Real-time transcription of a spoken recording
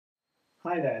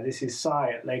Hi there, this is Si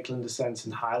at Lakeland Ascents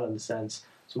and Highland Ascents.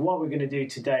 So what we're going to do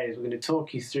today is we're going to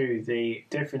talk you through the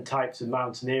different types of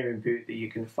mountaineering boot that you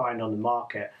can find on the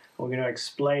market. We're going to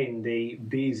explain the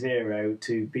B0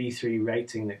 to B3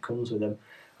 rating that comes with them.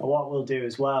 And what we'll do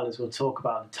as well is we'll talk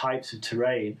about the types of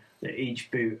terrain that each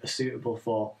boot are suitable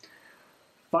for.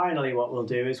 Finally, what we'll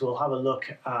do is we'll have a look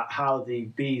at how the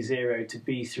B0 to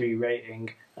B3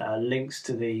 rating links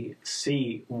to the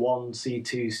C1,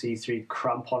 C2, C3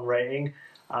 crampon rating,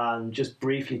 and just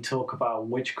briefly talk about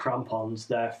which crampons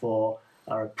therefore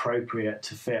are appropriate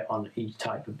to fit on each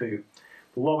type of boot.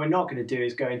 But what we're not going to do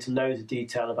is go into loads of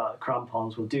detail about the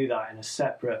crampons. We'll do that in a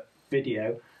separate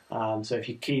video. So if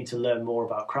you're keen to learn more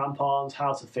about crampons,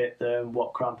 how to fit them,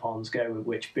 what crampons go with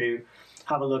which boot,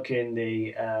 have a look in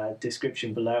the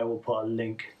description below. We'll put a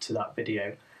link to that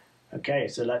video. Okay,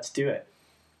 so let's do it.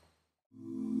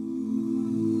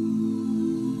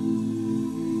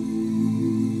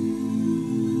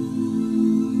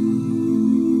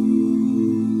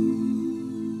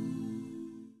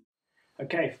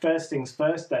 Okay, first things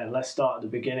first then, let's start at the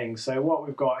beginning. So what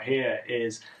we've got here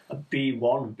is a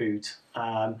B1 boot.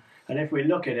 And if we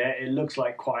look at it, it looks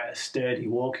like quite a sturdy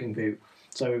walking boot.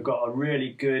 So we've got a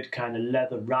really good kind of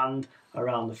leather rand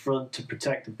around the front to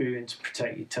protect the boot and to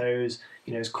protect your toes.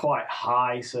 You know, it's quite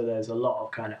high, so there's a lot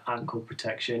of kind of ankle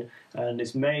protection, and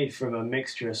it's made from a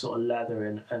mixture of sort of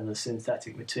leather and the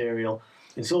synthetic material.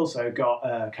 It's also got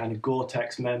a kind of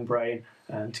Gore-Tex membrane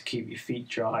to keep your feet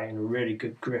dry and a really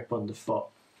good grip underfoot.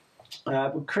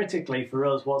 But critically for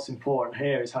us, what's important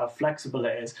here is how flexible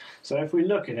it is. So if we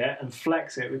look at it and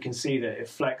flex it, we can see that it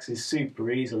flexes super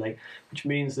easily, which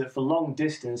means that for long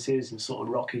distances and sort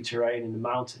of rocky terrain in the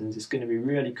mountains, it's going to be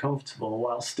really comfortable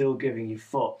while still giving your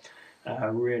foot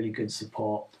really good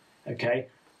support. Okay.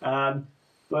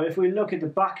 But if we look at the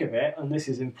back of it, and this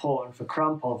is important for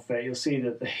crampon fit, you'll see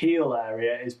that the heel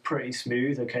area is pretty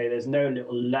smooth. Okay, there's no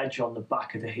little ledge on the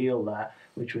back of the heel there,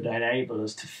 which would enable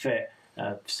us to fit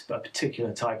a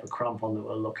particular type of crampon that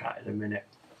we'll look at in a minute.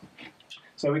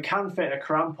 So we can fit a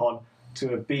crampon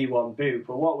to a B1 boot,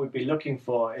 but what we'd be looking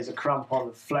for is a crampon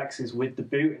that flexes with the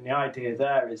boot, and the idea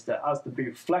there is that as the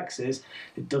boot flexes,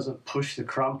 it doesn't push the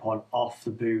crampon off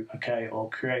the boot, okay, or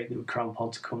create the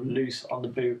crampon to come loose on the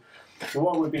boot. So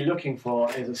what we'd be looking for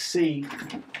is a C1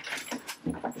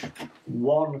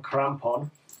 crampon,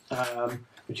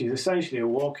 which is essentially a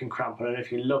walking crampon, and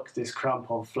if you look, this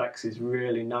crampon flexes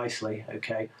really nicely,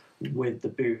 okay, with the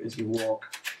boot as you walk.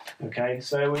 Okay,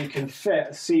 so we can fit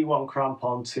a C1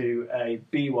 crampon to a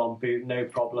B1 boot, no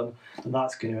problem, and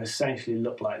that's going to essentially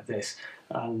look like this.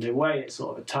 And the way it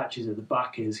sort of attaches at the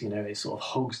back is, you know, it sort of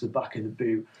hugs the back of the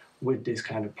boot with this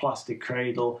kind of plastic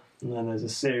cradle, and then there's a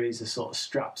series of sort of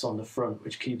straps on the front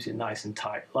which keeps it nice and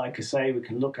tight. Like I say, we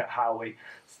can look at how we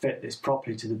fit this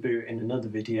properly to the boot in another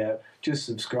video. Just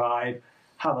subscribe,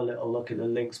 have a little look at the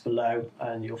links below,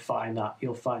 and you'll find that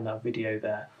video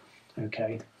there.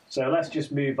 Okay, so let's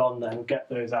just move on then and get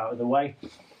those out of the way.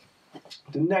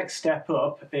 The next step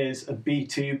up is a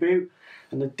B2 boot,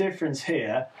 and the difference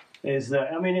here is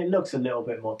that, I mean, it looks a little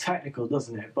bit more technical,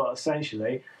 doesn't it? But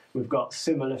essentially, we've got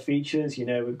similar features. You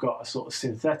know, we've got a sort of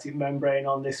synthetic membrane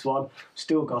on this one,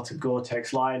 still got a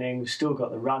Gore-Tex lining, we've still got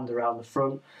the rand around the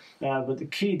front. But the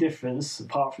key difference,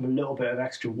 apart from a little bit of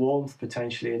extra warmth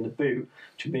potentially in the boot,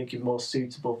 which would make it more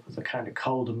suitable for the kind of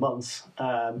colder months,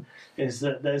 is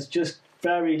that there's just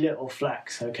very little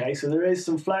flex. Okay, so there is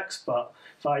some flex, but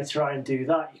if I try and do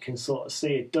that, you can sort of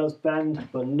see it does bend,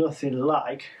 but nothing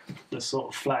like the sort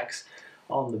of flex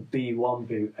on the B1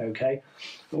 boot. Okay,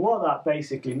 and what that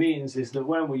basically means is that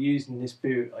when we're using this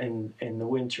boot in the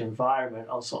winter environment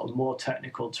on sort of more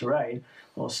technical terrain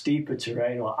or steeper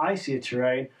terrain or icier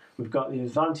terrain, we've got the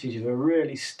advantage of a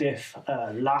really stiff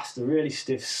a really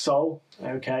stiff sole,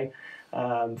 okay,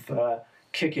 for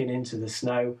kicking into the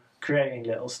snow, creating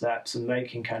little steps and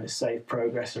making kind of safe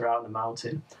progress around the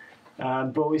mountain.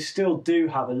 But we still do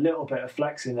have a little bit of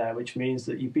flex in there, which means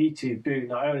that your B2 boot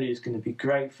not only is going to be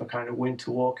great for kind of winter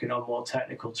walking on more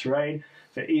technical terrain,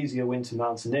 for easier winter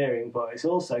mountaineering, but it's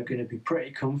also going to be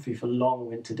pretty comfy for long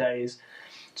winter days.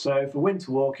 So for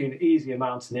winter walking, easier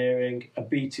mountaineering, a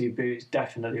B2 boot is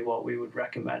definitely what we would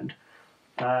recommend.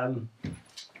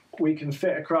 We can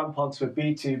fit a crampon to a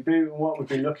B2 boot, and what we'd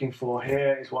be looking for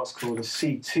here is what's called a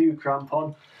C2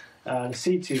 crampon. And the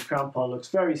C2 crampon looks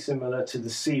very similar to the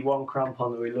C1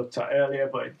 crampon that we looked at earlier,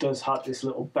 but it does have this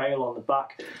little bail on the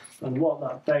back. And what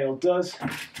that bail does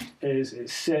is it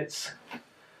sits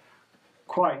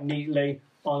quite neatly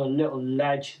on a little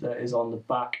ledge that is on the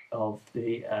back of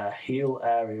the heel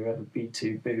area of a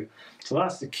B2 boot. So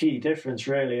that's the key difference,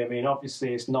 really. I mean,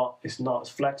 obviously it's not as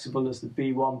flexible as the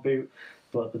B1 boot,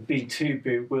 but the B2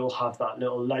 boot will have that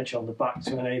little ledge on the back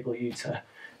to enable you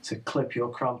to clip your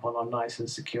crampon on nice and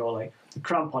securely. The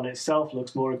crampon itself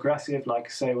looks more aggressive, like I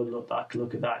say, we'll look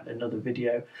at that in another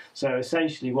video. So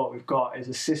essentially what we've got is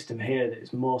a system here that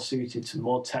is more suited to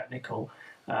more technical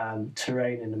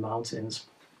terrain in the mountains.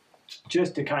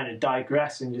 Just to kind of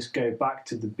digress and just go back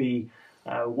to the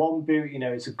B1 boot, you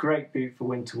know, it's a great boot for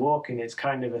winter walking. It's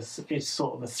kind of it's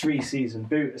sort of a 3-season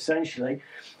boot essentially,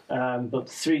 but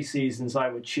the 3 seasons I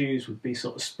would choose would be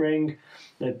sort of spring,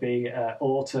 there'd be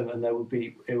autumn, and it would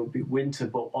be winter,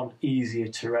 but on easier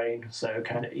terrain. So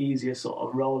kind of easier sort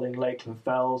of rolling Lakeland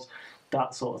fells,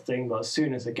 that sort of thing. But as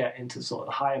soon as I get into sort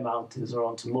of higher mountains or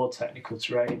onto more technical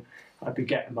terrain, I'd be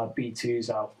getting my B2s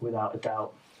out without a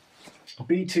doubt.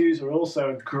 B2s are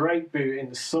also a great boot in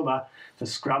the summer for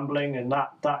scrambling, and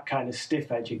that kind of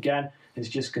stiff edge again is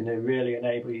just going to really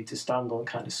enable you to stand on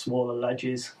kind of smaller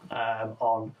ledges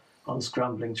on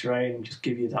scrambling terrain, and just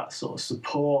give you that sort of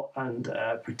support and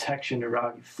protection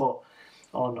around your foot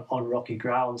on rocky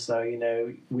ground. So, you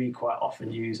know, we quite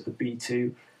often use a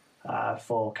B2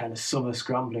 for kind of summer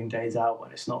scrambling days out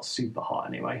when it's not super hot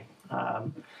anyway.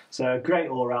 So a great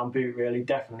all-round boot, really,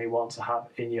 definitely one to have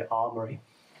in your armoury.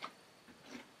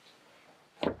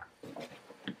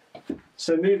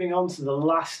 So moving on to the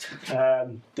last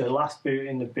boot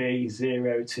in the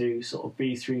B0 to sort of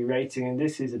B3 rating, and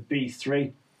this is a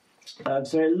B3.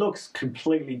 So it looks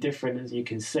completely different, as you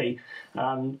can see.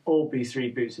 All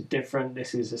B3 boots are different.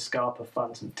 This is a Scarpa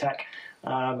Phantom Tech,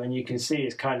 and you can see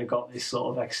it's kind of got this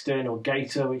sort of external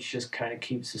gaiter, which just kind of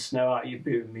keeps the snow out of your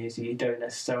boot and means that you don't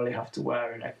necessarily have to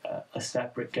wear a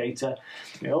separate gaiter.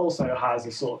 It also has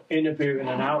a sort of inner boot and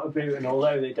an outer boot, and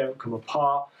although they don't come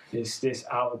apart, this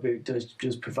outer boot does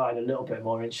just provide a little bit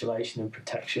more insulation and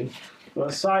protection. But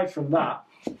aside from that,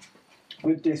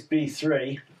 with this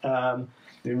B3,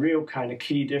 the real kind of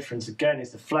key difference again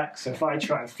is the flex. So if I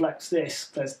try and flex this,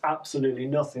 there's absolutely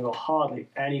nothing or hardly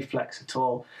any flex at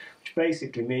all, which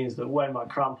basically means that when my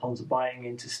crampons are biting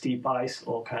into steep ice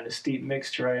or kind of steep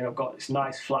mixed terrain, I've got this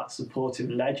nice flat supportive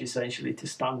ledge essentially to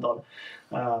stand on,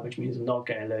 which means I'm not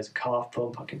getting loads of calf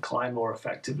pump. I can climb more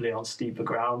effectively on steeper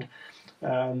ground.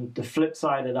 The flip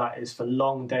side of that is for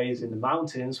long days in the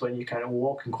mountains, when you're kind of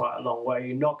walking quite a long way,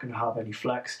 you're not going to have any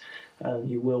flex, and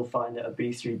you will find that a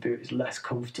B3 boot is less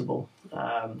comfortable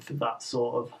for that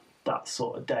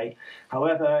sort of day.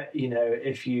 However, you know,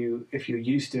 if you're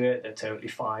used to it, they're totally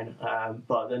fine,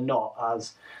 but they're not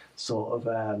as sort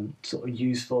of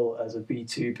useful as a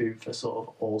B2 boot for sort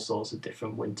of all sorts of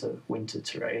different winter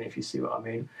terrain, if you see what I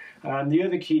mean. The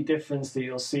other key difference that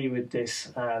you'll see with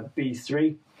this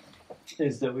B3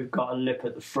 is that we've got a lip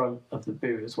at the front of the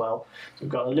boot as well. So we've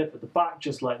got a lip at the back,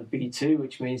 just like the B2,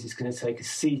 which means it's going to take a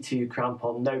C2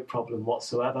 crampon, no problem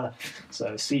whatsoever.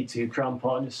 So C2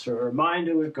 crampon, just for a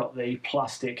reminder, we've got the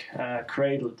plastic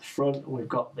cradle at the front, and we've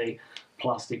got the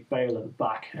plastic bail at the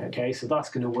back. Okay, so that's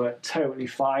going to work totally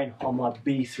fine on my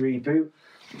B3 boot.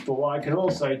 But what I can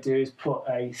also do is put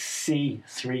a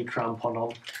C3 crampon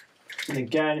on. And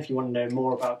again, if you want to know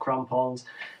more about crampons,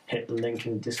 hit the link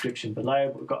in the description below.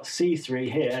 But we've got C3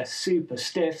 here, super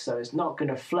stiff, so it's not going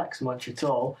to flex much at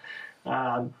all.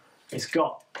 It's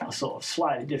got a sort of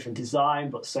slightly different design,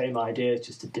 but same idea, it's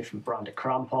just a different brand of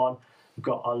crampon. We've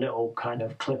got our little kind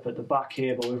of clip at the back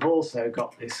here, but we've also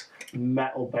got this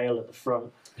metal bail at the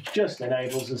front, which just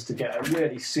enables us to get a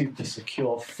really super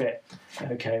secure fit,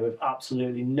 okay, with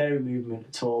absolutely no movement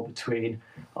at all between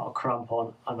our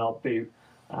crampon and our boot.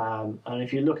 And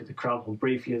if you look at the crampon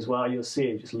briefly as well, you'll see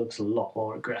it just looks a lot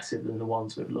more aggressive than the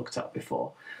ones we've looked at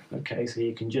before. Okay, so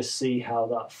you can just see how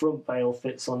that front bail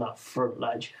fits on that front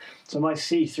ledge. So my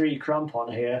C3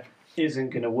 crampon here isn't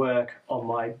going to work on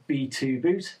my B2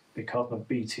 boot because my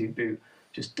B2 boot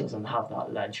just doesn't have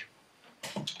that ledge.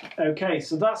 Okay,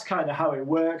 so that's kind of how it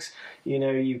works. You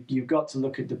know, you've got to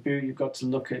look at the boot, you've got to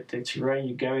look at the terrain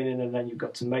you're going in, and then you've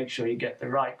got to make sure you get the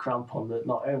right crampon that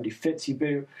not only fits your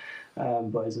boot,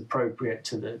 but is appropriate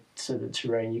to the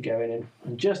terrain you're going in.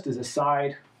 And just as a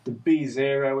side, the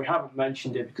B0, we haven't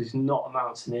mentioned it because it's not a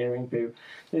mountaineering boot,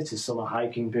 it's a summer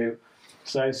hiking boot.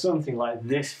 So something like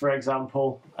this, for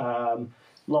example,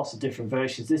 lots of different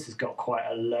versions. This has got quite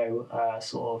a low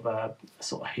sort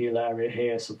of heel area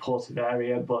here, supportive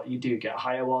area, but you do get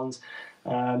higher ones.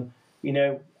 You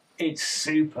know, it's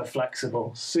super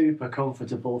flexible, super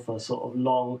comfortable for sort of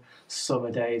long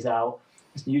summer days out.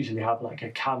 usually have like a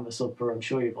canvas upper. I'm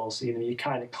sure you've all seen them. Your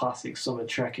kind of classic summer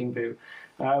trekking boot.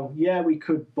 Yeah, we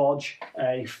could bodge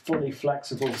a fully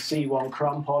flexible C1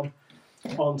 crampon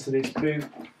onto this boot,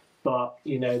 but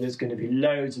you know there's going to be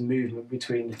loads of movement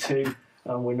between the two,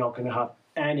 and we're not going to have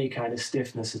any kind of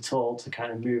stiffness at all to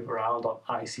kind of move around on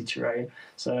icy terrain.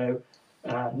 So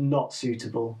not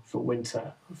suitable for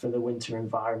the winter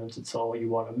environment at all. You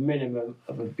want a minimum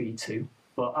of a B2,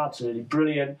 but absolutely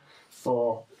brilliant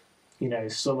for, you know,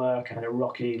 summer kind of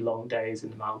rocky long days in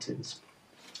the mountains.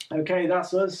 Okay,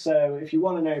 that's us. So if you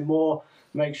want to know more,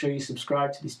 make sure you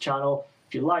subscribe to this channel.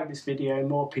 If you like this video,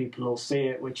 more people will see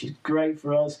it, which is great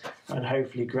for us and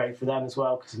hopefully great for them as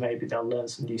well, because maybe they'll learn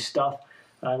some new stuff.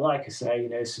 And like I say, you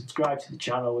know, subscribe to the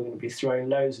channel. We're going to be throwing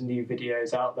loads of new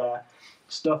videos out there,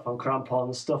 stuff on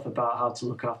crampons, stuff about how to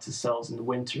look after yourselves in the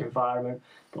winter environment,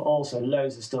 but also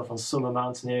loads of stuff on summer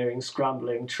mountaineering,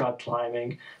 scrambling, trad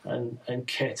climbing, and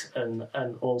kit, and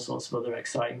all sorts of other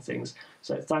exciting things.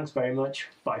 So thanks very much.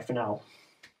 Bye for now.